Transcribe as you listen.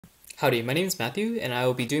Howdy, my name is Matthew, and I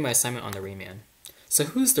will be doing my assignment on the Rayman. So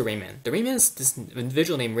who's the Rayman? The Rayman is this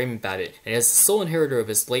individual named Raymond Babbitt, and is the sole inheritor of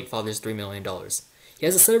his late father's $3 million. He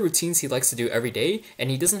has a set of routines he likes to do every day, and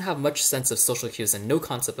he doesn't have much sense of social cues and no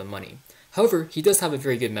concept of money. However, he does have a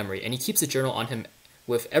very good memory, and he keeps a journal on him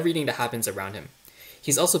with everything that happens around him.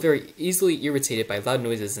 He's also very easily irritated by loud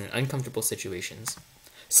noises and uncomfortable situations.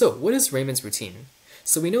 So, what is Raymond's routine?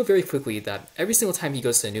 So we know very quickly that every single time he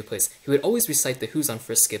goes to a new place, he would always recite the Who's on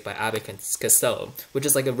First skit by Abbott and Costello, which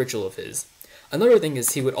is like a ritual of his. Another thing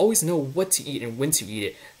is he would always know what to eat and when to eat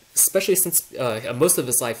it, especially since most of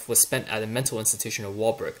his life was spent at a mental institution of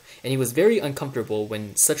Walbrook, and he was very uncomfortable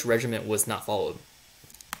when such regimen was not followed.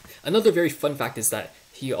 Another very fun fact is that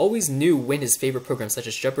he always knew when his favorite programs such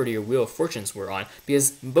as Jeopardy or Wheel of Fortunes were on, because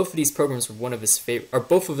both of these programs were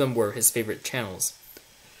both of them were his favorite channels.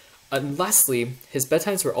 And lastly, his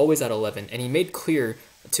bedtimes were always at 11, and he made clear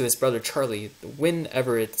to his brother Charlie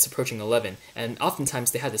whenever it's approaching 11, and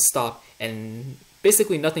oftentimes they had to stop, and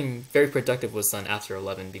basically nothing very productive was done after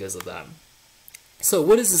 11 because of that. So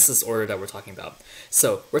what is this disorder that we're talking about?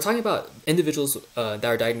 So we're talking about individuals that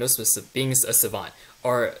are diagnosed with being a savant,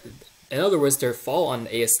 or in other words, they fall on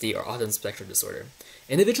ASD or autism spectrum disorder.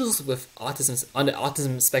 Individuals with autism on the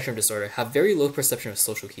autism spectrum disorder have very low perception of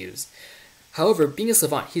social cues. However, being a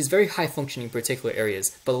savant, he's very high functioning in particular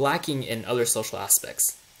areas, but lacking in other social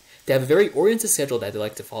aspects. They have a very oriented schedule that they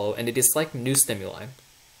like to follow, and they dislike new stimuli.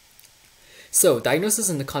 So, diagnosis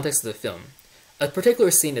in the context of the film. A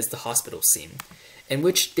particular scene is the hospital scene, in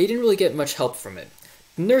which they didn't really get much help from it.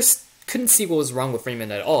 The nurse couldn't see what was wrong with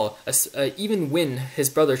Raymond at all, even when his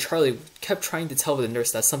brother Charlie kept trying to tell the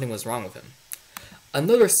nurse that something was wrong with him.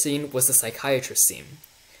 Another scene was the psychiatrist scene.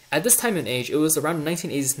 At this time and age, it was around the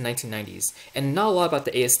 1980s and 1990s, and not a lot about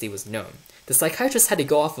the ASD was known. The psychiatrist had to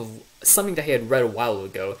go off of something that he had read a while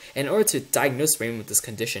ago, and in order to diagnose Raymond with this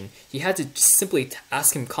condition, he had to simply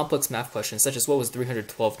ask him complex math questions such as what was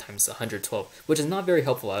 312 times 112, which is not very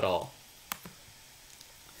helpful at all.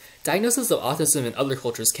 Diagnosis of autism in other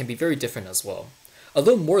cultures can be very different as well.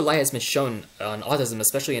 Although more light has been shown on autism,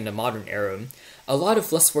 especially in the modern era, a lot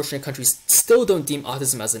of less fortunate countries still don't deem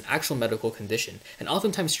autism as an actual medical condition, and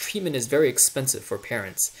oftentimes treatment is very expensive for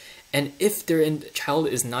parents. And if their child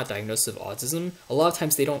is not diagnosed with autism, a lot of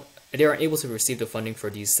times they aren't able to receive the funding for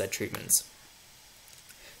these said treatments.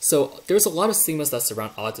 So there's a lot of stigmas that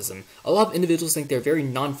surround autism. A lot of individuals think they're very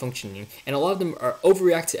non-functioning, and a lot of them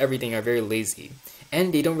overreact to everything, are very lazy,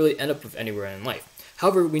 and they don't really end up with anywhere in life.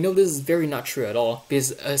 However, we know this is very not true at all, because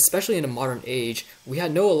especially in a modern age, we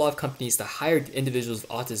know a lot of companies that hired individuals with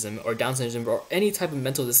autism or Down syndrome or any type of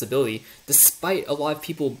mental disability, despite a lot of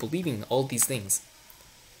people believing all these things.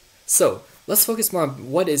 So, let's focus more on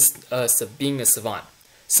what is being a savant.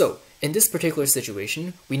 So, in this particular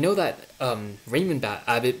situation, we know that Raymond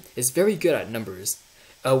Babbitt is very good at numbers.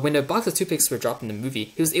 When a box of toothpicks were dropped in the movie,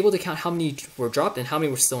 he was able to count how many were dropped and how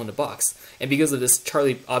many were still in the box. And because of this,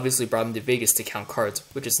 Charlie obviously brought him to Vegas to count cards,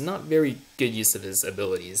 which is not very good use of his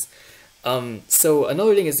abilities. So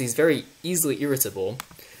another thing is he's very easily irritable.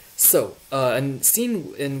 So, a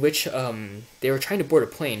scene in which they were trying to board a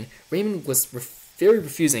plane, Raymond was very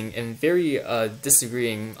refusing and very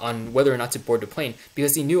disagreeing on whether or not to board the plane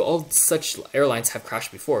because he knew all such airlines have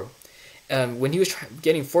crashed before. When he was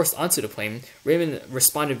getting forced onto the plane, Raymond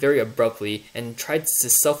responded very abruptly and tried to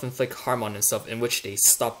self-inflict harm on himself, in which they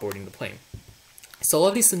stopped boarding the plane. So a lot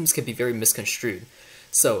of these symptoms can be very misconstrued.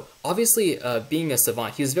 So obviously, being a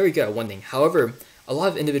savant, he was very good at one thing. However, a lot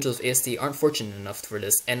of individuals with ASD aren't fortunate enough for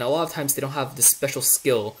this, and a lot of times they don't have this special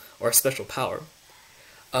skill or special power.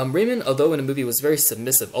 Raymond, although in the movie was very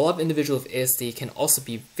submissive, a lot of individuals with ASD can also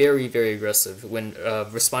be very, very aggressive when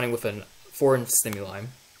responding with a foreign stimuli.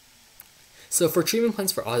 So for treatment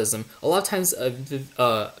plans for autism, a lot of times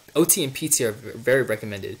OT and PT are very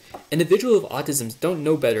recommended. Individuals with autism don't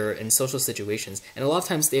know better in social situations, and a lot of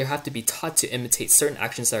times they have to be taught to imitate certain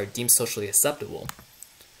actions that are deemed socially acceptable.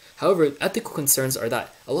 However, ethical concerns are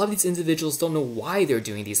that a lot of these individuals don't know why they're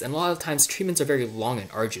doing these, and a lot of times treatments are very long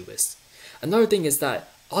and arduous. Another thing is that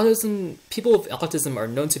people with autism are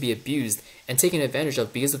known to be abused and taken advantage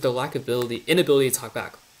of because of their inability to talk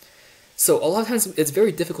back. So a lot of times it's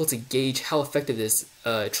very difficult to gauge how effective these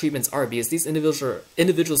treatments are because these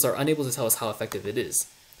individuals are unable to tell us how effective it is.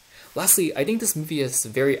 Lastly, I think this movie is a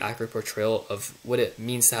very accurate portrayal of what it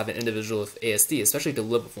means to have an individual with ASD, especially to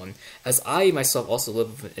live with one, as I myself also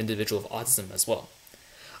live with an individual with autism as well.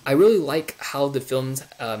 I really like how the film's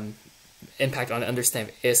impact on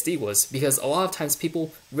understanding ASD was, because a lot of times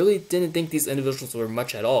people really didn't think these individuals were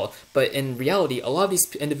much at all, but in reality, a lot of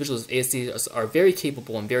these individuals with ASD are very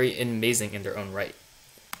capable and very amazing in their own right.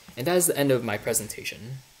 And that is the end of my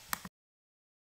presentation.